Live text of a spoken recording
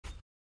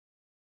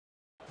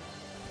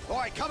All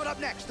right, coming up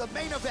next, the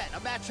main event, a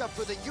matchup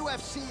for the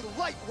UFC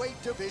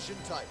lightweight division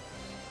title.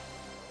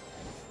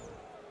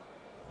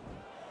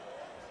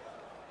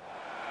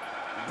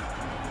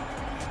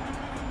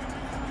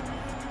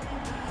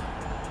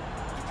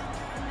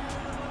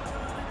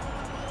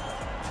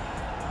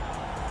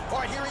 All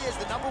right, here he is,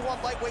 the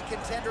 #1 lightweight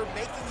contender,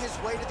 making his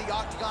way to the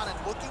octagon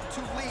and looking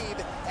to leave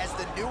as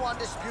the new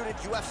undisputed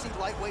UFC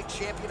lightweight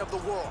champion of the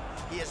world.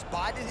 He has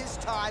bided his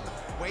time,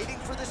 waiting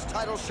for this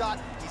title shot.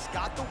 He's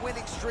got the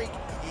winning streak.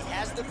 He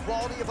has the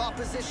quality of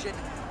opposition.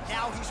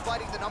 Now he's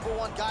fighting the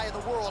 #1 guy in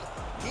the world.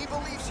 He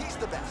believes he's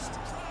the best.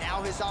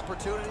 Now his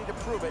opportunity to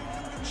prove it,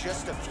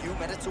 just a few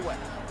minutes away.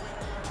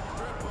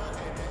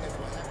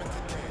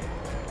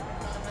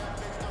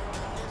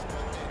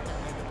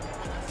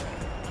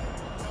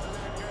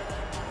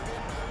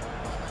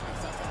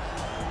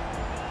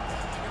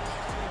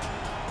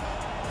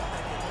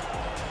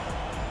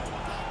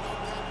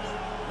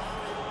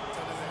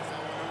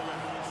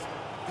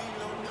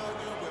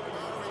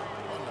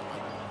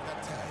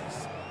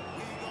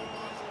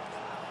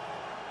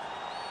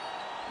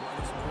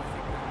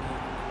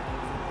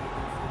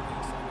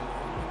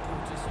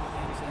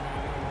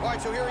 All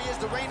right, so here he is,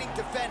 the reigning,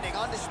 defending,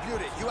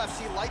 undisputed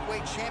UFC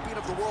lightweight champion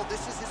of the world.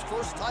 This is his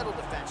first title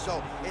defense,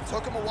 so it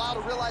took him a while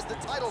to realize the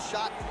title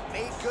shot,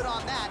 made good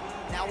on that.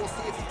 Now we'll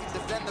see if he can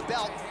defend the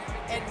belt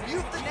and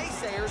mute the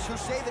naysayers who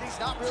say that he's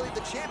not really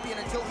the champion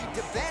until he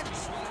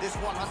defends this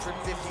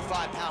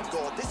 155-pound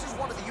gold. This is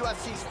one of the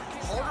UFC's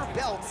harder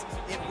belts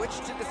in which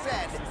to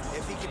defend.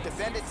 If he can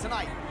defend it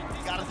tonight,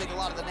 you gotta think a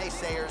lot of the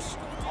naysayers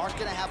aren't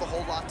gonna have a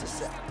whole lot to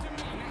say.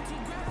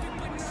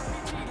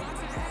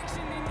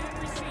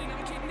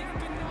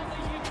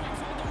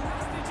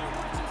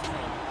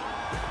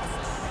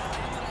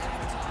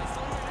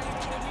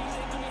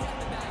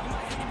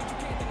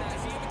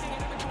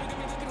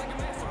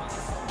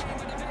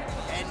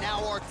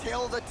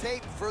 Tail of the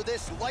tape for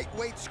this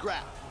lightweight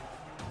scrap.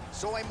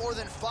 So a more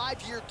than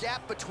 5-year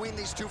gap between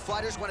these two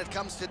fighters when it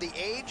comes to the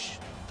age,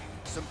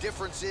 some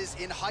differences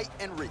in height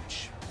and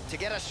reach. To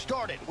get us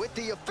started with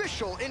the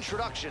official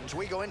introductions,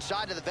 we go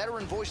inside to the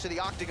veteran voice of the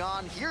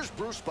octagon. Here's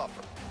Bruce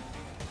Buffer.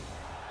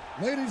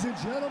 Ladies and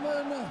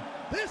gentlemen,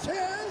 this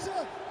is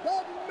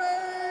the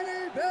main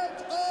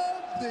event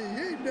of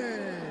the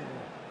evening.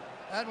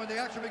 And when the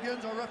action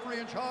begins, our referee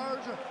in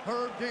charge,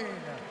 Herb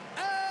Dean.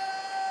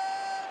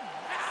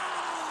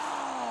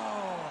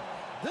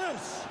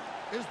 This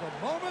is the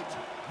moment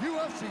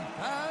UFC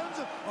fans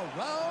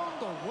around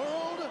the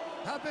world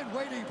have been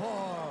waiting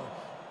for.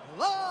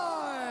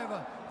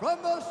 Live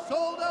from the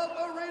sold-out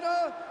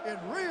arena in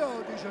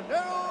Rio de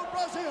Janeiro,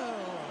 Brazil.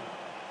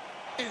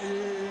 It's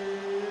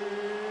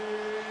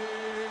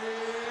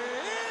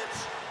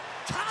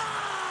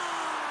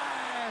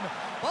time!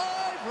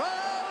 5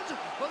 rounds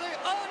for the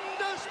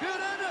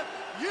undisputed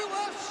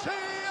UFC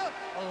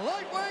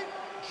Lightweight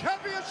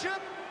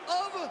Championship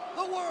of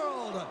the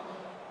world.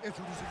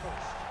 Introducing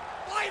first,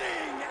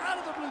 fighting out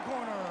of the blue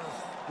corner.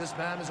 This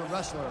man is a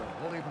wrestler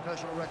holding a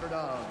professional record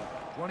of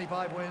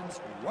 25 wins,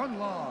 1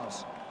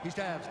 loss. He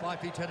stands 5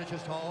 feet 10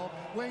 inches tall,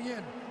 weighing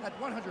in at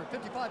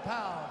 155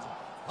 pounds.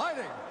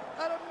 Fighting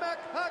out of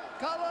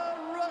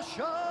Makhachev,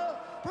 Russia,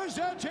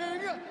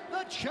 presenting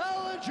the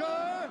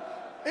challenger,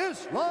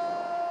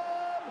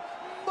 Islam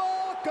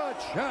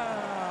Makhachev.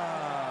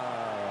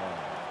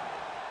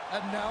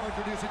 And now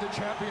introducing the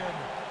champion,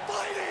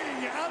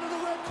 fighting out of the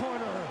red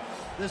corner.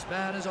 This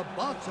man is a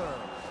boxer,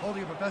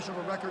 holding a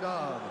professional record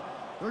of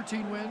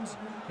 13 wins,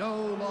 no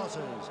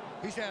losses.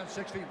 He stands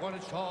 6 feet 1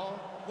 inch tall,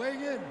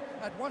 weighing in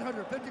at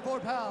 154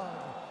 pounds.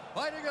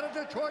 Fighting out of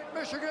Detroit,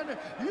 Michigan,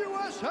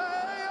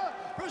 USA,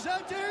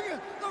 presenting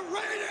the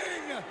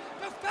reigning,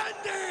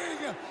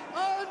 defending,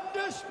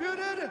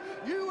 undisputed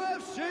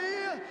UFC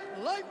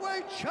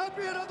lightweight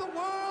champion of the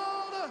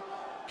world,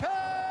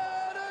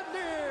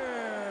 Cannonier.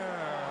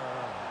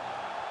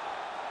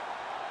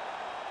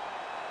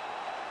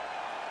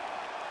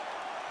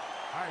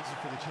 All right, this is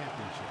for the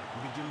championship.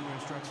 You'll be giving your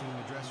instructions in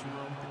the dressing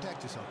room.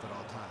 Protect yourself at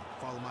all times.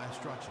 Follow my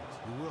instructions.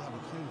 We will have a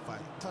clean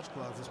fight. Touch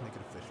gloves, let's make it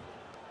official.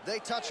 They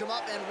touch him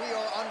up, and we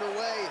are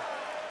underway.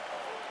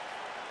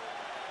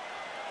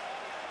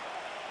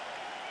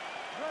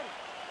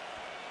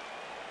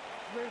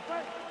 Ready to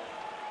fight?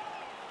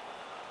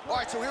 All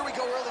right, so here we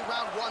go, early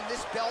round 1.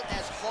 This belt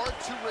as hard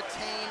to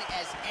retain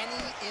as any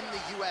in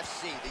the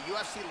UFC. The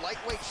UFC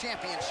Lightweight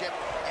Championship,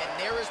 and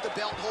there is the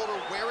belt holder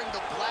wearing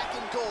the black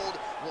and gold.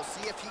 We'll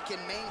see if he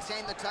can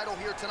maintain the title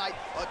here tonight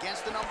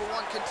against the #1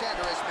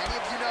 contender. As many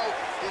of you know,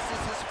 this is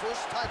his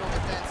first title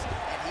defense,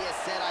 and he has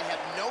said, I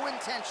have no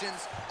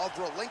intentions of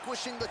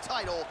relinquishing the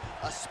title,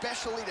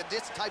 especially to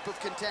this type of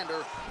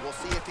contender. We'll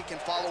see if he can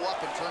follow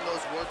up and turn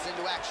those words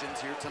into actions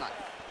here tonight.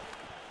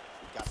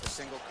 Got the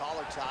single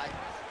collar tie.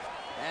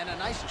 And a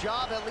nice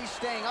job at least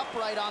staying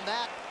upright on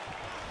that.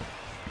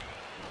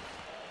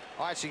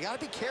 All right, so you got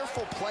to be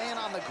careful playing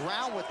on the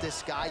ground with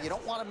this guy. You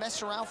don't want to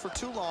mess around for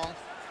too long.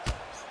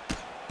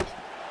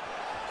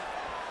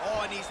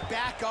 Oh, and he's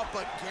back up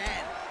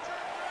again.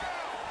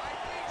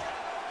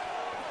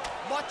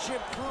 much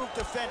improved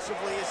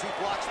defensively as he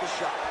blocks the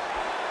shot.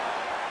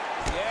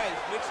 Yeah,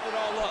 he's mixing it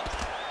all up.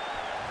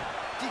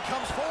 He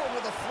comes forward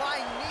with a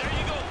flying knee. There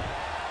you go.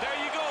 There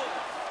you go.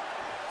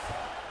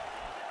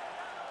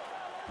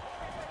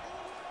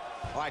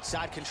 All right,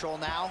 side control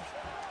now.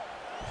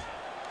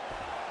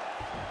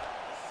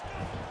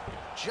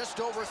 Just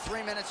over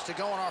 3 minutes to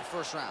go in our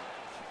first round.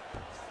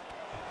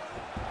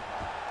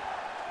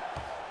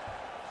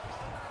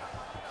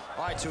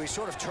 All right, so he's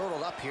sort of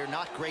turtled up here.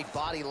 Not great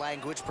body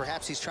language.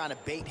 Perhaps he's trying to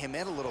bait him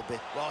in a little bit.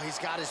 Well, he's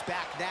got his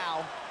back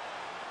now.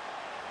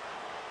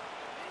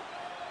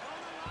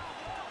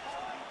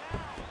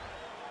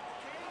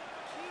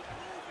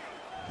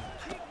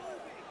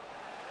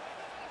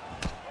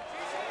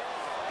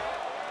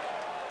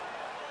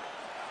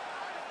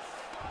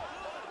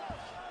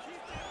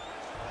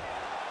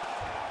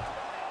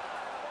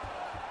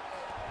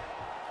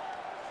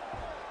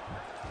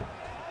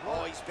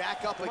 Oh, he's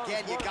back up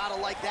again. You gotta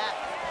like that.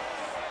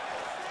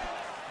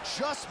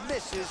 Just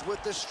misses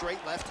with the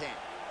straight left hand.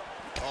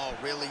 Oh,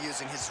 really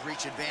using his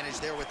reach advantage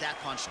there with that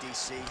punch,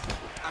 DC.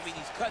 I mean,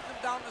 he's cutting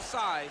him down to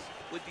size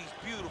with these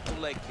beautiful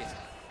leg kicks.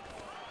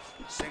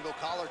 Single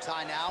collar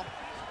tie now.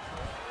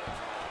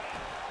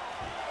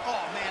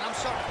 Oh, man, I'm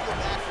starting to feel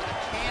bad for the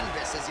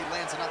canvas as he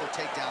lands another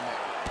takedown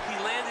there. He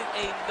landed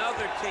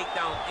another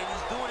takedown, and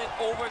he's doing it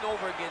over and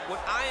over again. What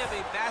I am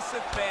a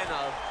massive fan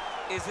of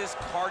is his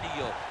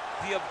cardio.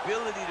 The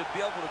ability to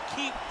be able to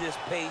keep this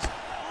pace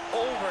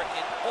over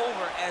and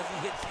over as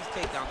he hits these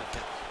takedown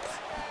attempts.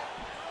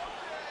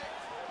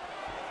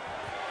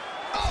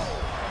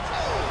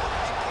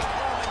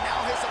 And now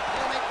his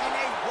opponent in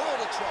a world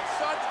of trouble.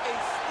 Such a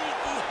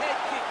sneaky head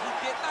kick. He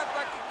did not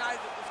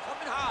recognize it was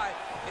coming high,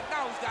 and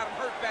now he's got him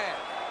hurt bad.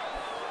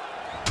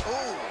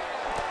 Oh.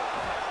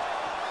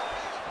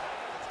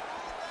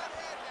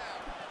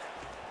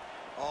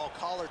 Oh,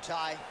 collar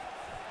tie.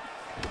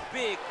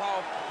 Big,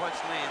 powerful punch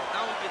lands.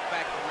 Now he gets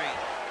back to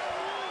range.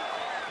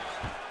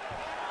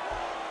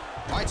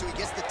 All right, so he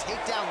gets the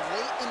takedown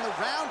late in the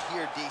round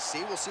here,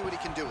 DC. We'll see what he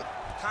can do with it.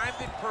 Timed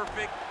it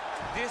perfect.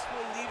 This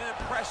will leave an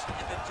impression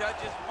in the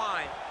judge's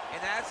mind.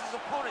 And as his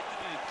opponent, you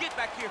need to get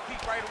back to your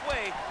feet right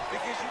away,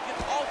 because you can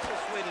also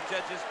sway the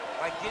judges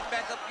by getting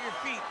back up to your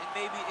feet and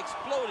maybe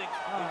exploding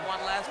with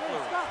one last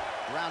flurry.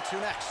 Round 2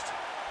 next.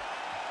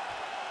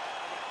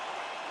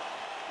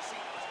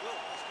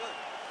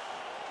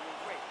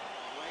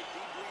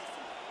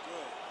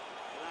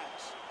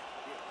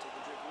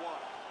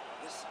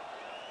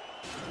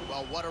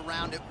 Well, what a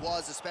round it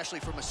was, especially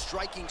from a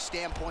striking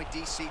standpoint.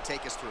 DC,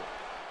 take us through.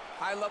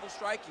 High-level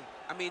striking.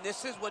 I mean,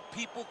 this is what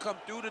people come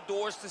through the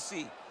doors to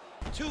see.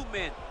 Two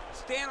men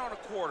stand on a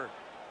quarter,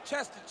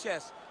 chest to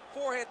chest,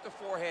 forehead to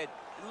forehead,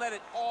 and let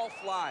it all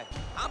fly.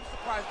 I'm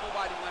surprised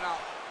nobody went out,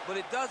 but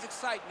it does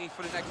excite me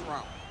for the next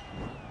round.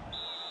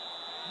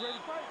 Ready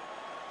to fight?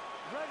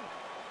 Ready.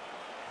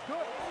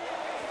 Good.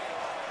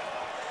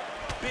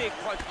 Big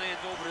punch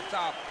lands over the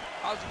top.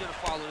 How's he gonna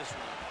follow this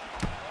one?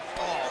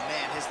 Oh,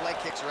 man, his leg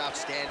kicks are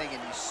outstanding,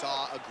 and you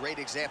saw a great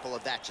example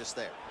of that just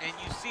there. And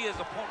you see his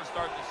opponent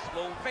starting to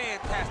slow.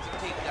 Fantastic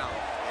takedown.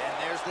 And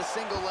there's the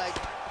single leg.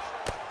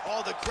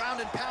 Oh, the ground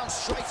and pound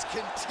strikes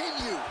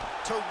continue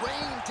to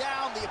rain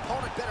down. The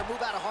opponent better move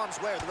out of harm's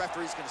way, or the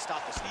referee's going to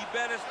stop this. He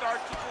better start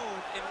to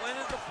move, and when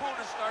his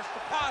opponent starts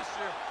to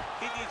posture,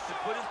 he needs to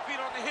put his feet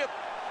on the hip,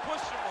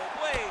 push him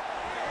away,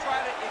 and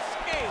try to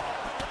escape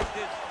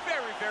this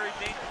very, very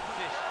dangerous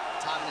position.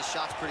 Timing his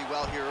shots pretty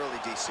well here early,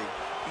 DC.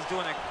 He's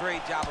doing a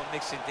great job of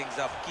mixing things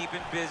up, keeping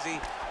busy,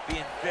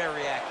 being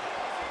very active.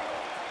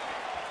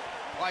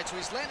 All right, so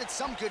he's landed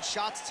some good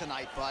shots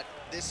tonight, but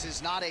this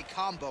is not a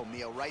combo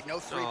meal, right? No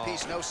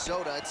three-piece, no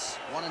soda. It's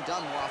one and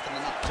done more often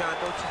than not. John,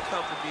 don't you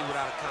come to me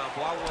without a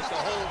combo. I want the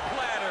whole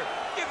platter.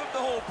 Give him the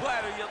whole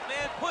platter, young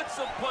man. Put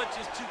some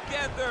punches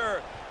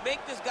together.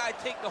 Make this guy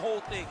take the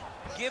whole thing.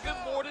 Give him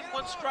more than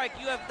one strike.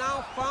 You have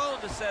now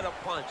found a setup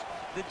punch.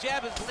 The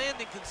jab is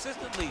landing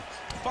consistently.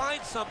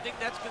 Find something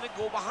that's going to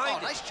go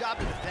behind it. Nice job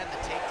to defend the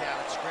takedown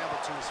and scramble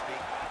to his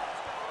feet.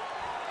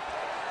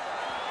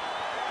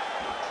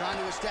 Trying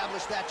to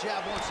establish that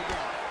jab once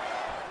again.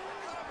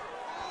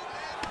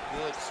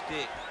 Good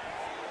stick.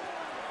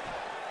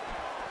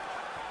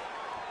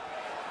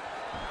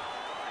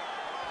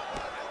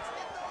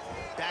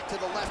 Back to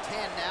the left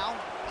hand now,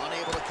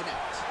 unable to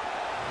connect.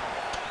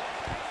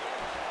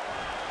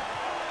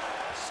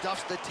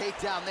 Stuffs the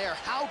takedown there.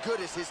 How good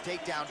is his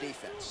takedown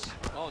defense?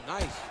 Oh,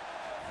 nice.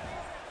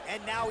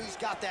 And now he's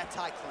got that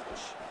tie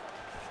clinch.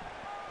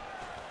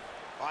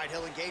 All right,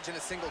 he'll engage in a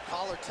single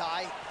collar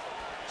tie.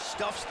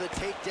 Stuffs the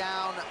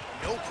takedown,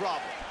 no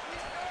problem.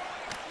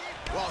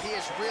 Well, he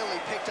has really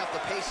picked up the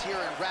pace here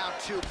in round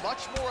 2.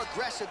 Much more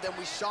aggressive than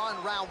we saw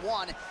in round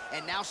 1,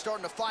 and now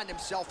starting to find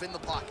himself in the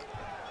pocket.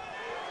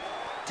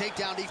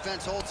 Takedown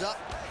defense holds up.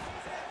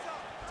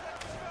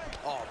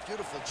 Oh,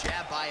 beautiful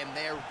jab by him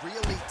there,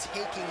 really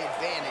taking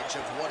advantage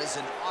of what is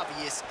an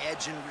obvious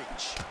edge and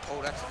reach.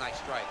 Oh, that's a nice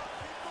strike.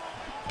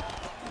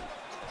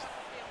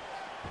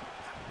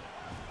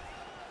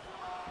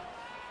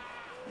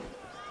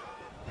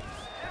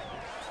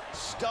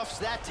 Stuffs stuffs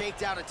that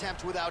takedown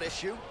attempt without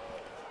issue.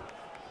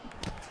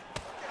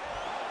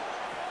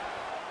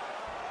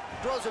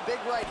 Throws a big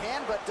right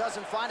hand, but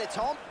doesn't find its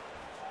home.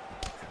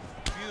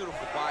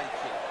 Beautiful body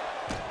kick.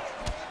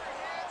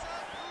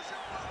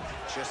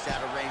 Just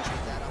out of range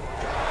with that.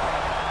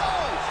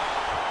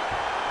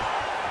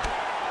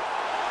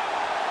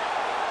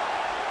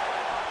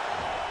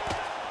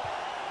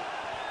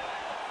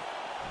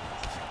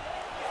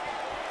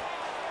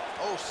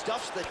 Oh,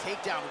 stuffs the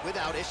takedown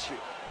without issue.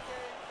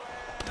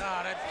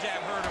 Ah, that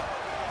jab hurt him.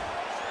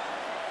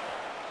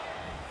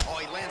 Oh,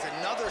 he lands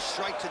another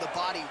strike to the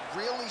body,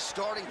 really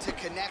starting to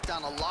connect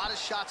on a lot of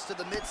shots to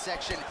the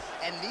midsection,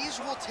 and these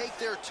will take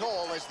their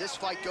toll as this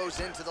fight goes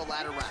into the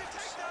latter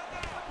rounds.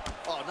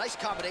 Oh, nice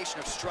combination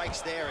of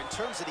strikes there. In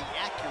terms of the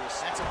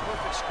accuracy, that's a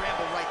perfect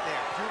scramble right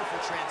there. Beautiful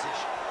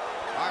transition.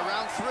 All right,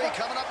 round 3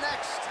 coming up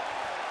next.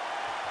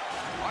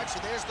 All right, so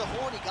there's the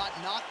Horn. He got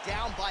knocked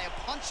down by a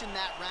punch in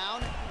that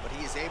round, but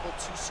he is able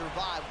to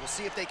survive. We'll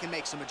see if they can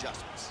make some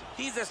adjustments.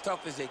 He's as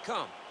tough as they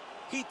come.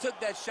 He took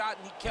that shot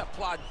and he kept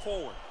plodding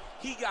forward.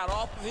 He got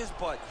off of his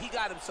butt. He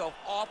got himself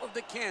off of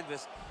the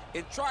canvas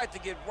and tried to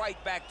get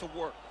right back to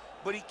work.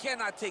 But he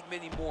cannot take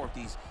many more of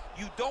these.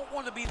 You don't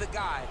want to be the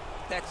guy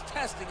that's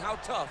testing how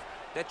tough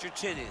that your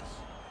chin is.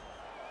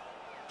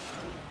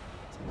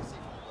 Take a seat,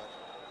 buddy.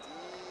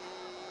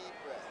 Deep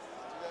breath.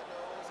 Through that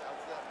nose, out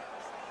through that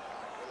mouth. All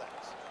right,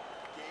 relax.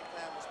 Game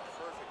plan was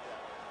perfect that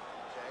way,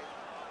 okay?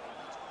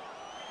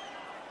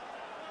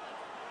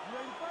 You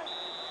ready to fight?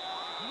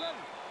 You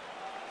ready?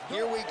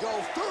 Here we go,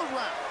 3rd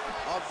round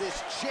of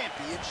this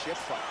championship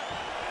fight.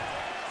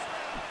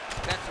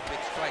 That's a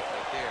big strike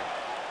right there.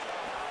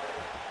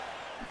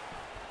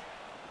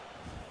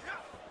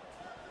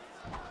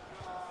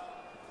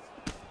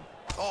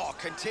 Oh,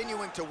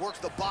 continuing to work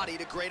the body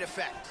to great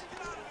effect.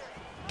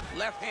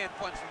 Left hand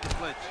punch from the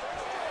clinch.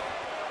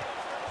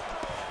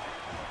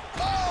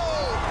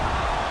 Oh!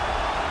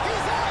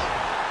 He's out!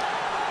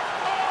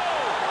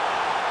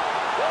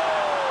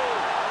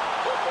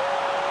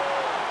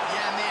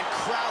 Yeah, man,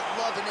 crowd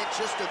loving it.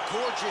 Just a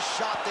gorgeous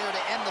shot there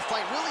to end the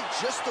fight. Really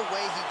just the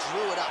way he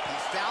drew it up. He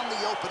found the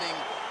opening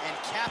and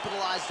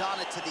capitalized on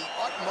it to the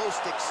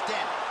utmost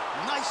extent.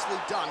 Nicely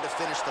done to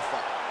finish the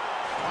fight.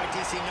 All right,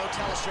 DC, no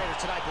telestrator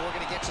tonight, but we're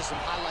going to get you some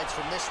highlights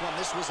from this one.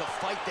 This was a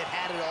fight that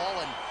had it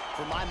all, and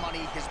for my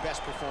money, his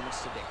best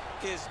performance to date.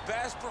 His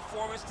best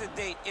performance to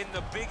date in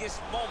the biggest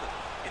moment.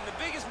 In the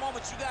biggest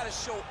moments, you got to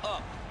show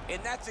up,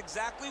 and that's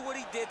exactly what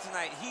he did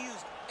tonight. He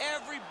used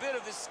every bit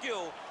of his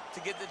skill to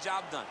get the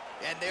job done.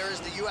 And there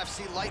is the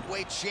UFC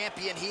lightweight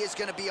champion. He is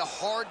going to be a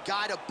hard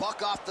guy to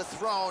buck off the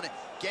throne,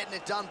 getting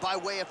it done by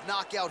way of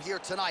knockout here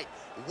tonight.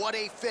 What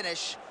a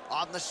finish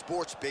on the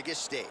sport's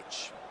biggest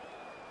stage.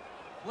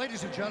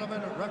 Ladies and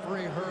gentlemen,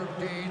 referee Herb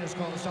Dean has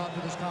called a stop to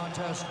this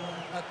contest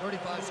at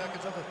 35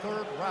 seconds of the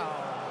 3rd round,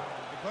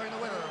 declaring the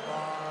winner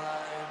by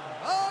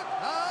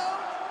knockout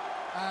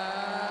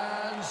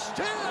and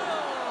still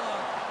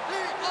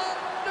the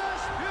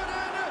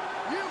undisputed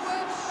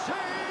UFC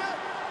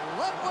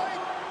lightweight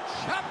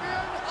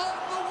champion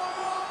of the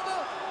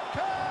world,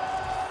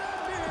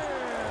 Cannonier.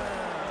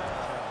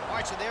 All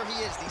right, so there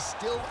he is, the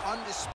still undisputed